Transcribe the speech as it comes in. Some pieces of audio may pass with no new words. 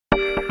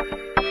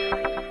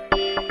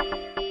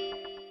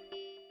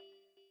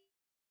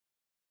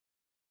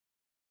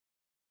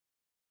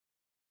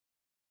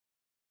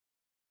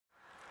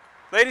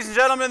Ladies and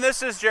gentlemen,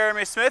 this is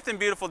Jeremy Smith in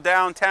beautiful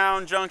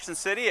downtown Junction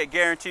City at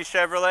Guaranty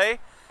Chevrolet.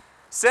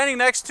 Standing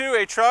next to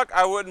a truck,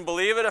 I wouldn't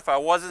believe it if I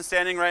wasn't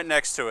standing right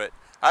next to it.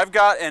 I've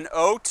got an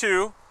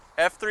 02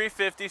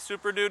 F350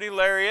 Super Duty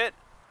Lariat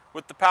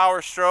with the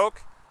power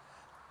stroke,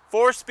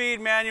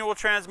 4-speed manual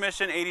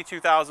transmission,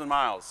 82,000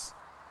 miles.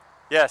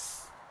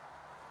 Yes,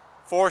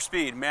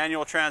 4-speed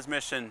manual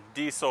transmission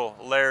diesel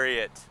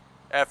Lariat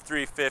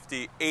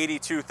F350,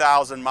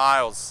 82,000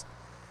 miles.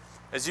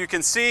 As you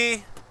can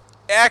see,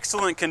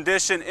 excellent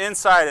condition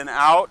inside and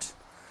out.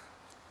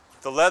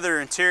 The leather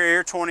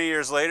interior 20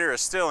 years later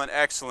is still in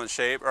excellent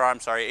shape, or I'm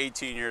sorry,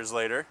 18 years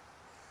later.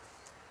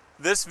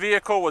 This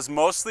vehicle was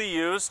mostly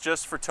used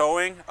just for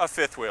towing a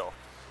fifth wheel.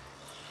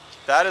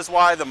 That is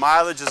why the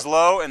mileage is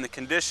low and the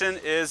condition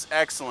is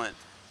excellent.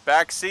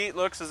 Back seat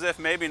looks as if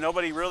maybe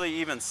nobody really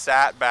even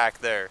sat back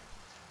there.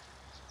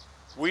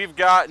 We've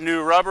got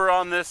new rubber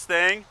on this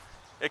thing.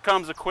 It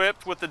comes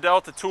equipped with the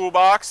Delta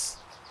toolbox.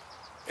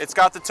 It's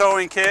got the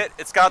towing kit,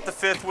 it's got the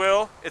fifth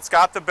wheel, it's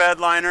got the bed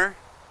liner.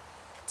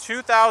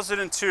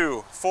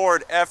 2002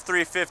 Ford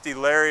F350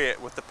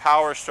 Lariat with the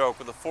power stroke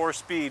with a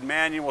 4-speed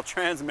manual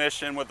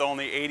transmission with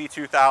only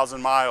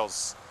 82,000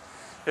 miles.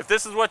 If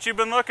this is what you've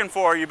been looking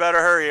for, you better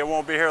hurry, it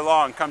won't be here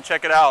long. Come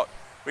check it out.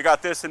 We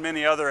got this and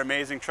many other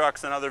amazing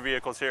trucks and other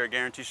vehicles here at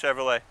Guaranty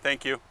Chevrolet.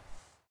 Thank you.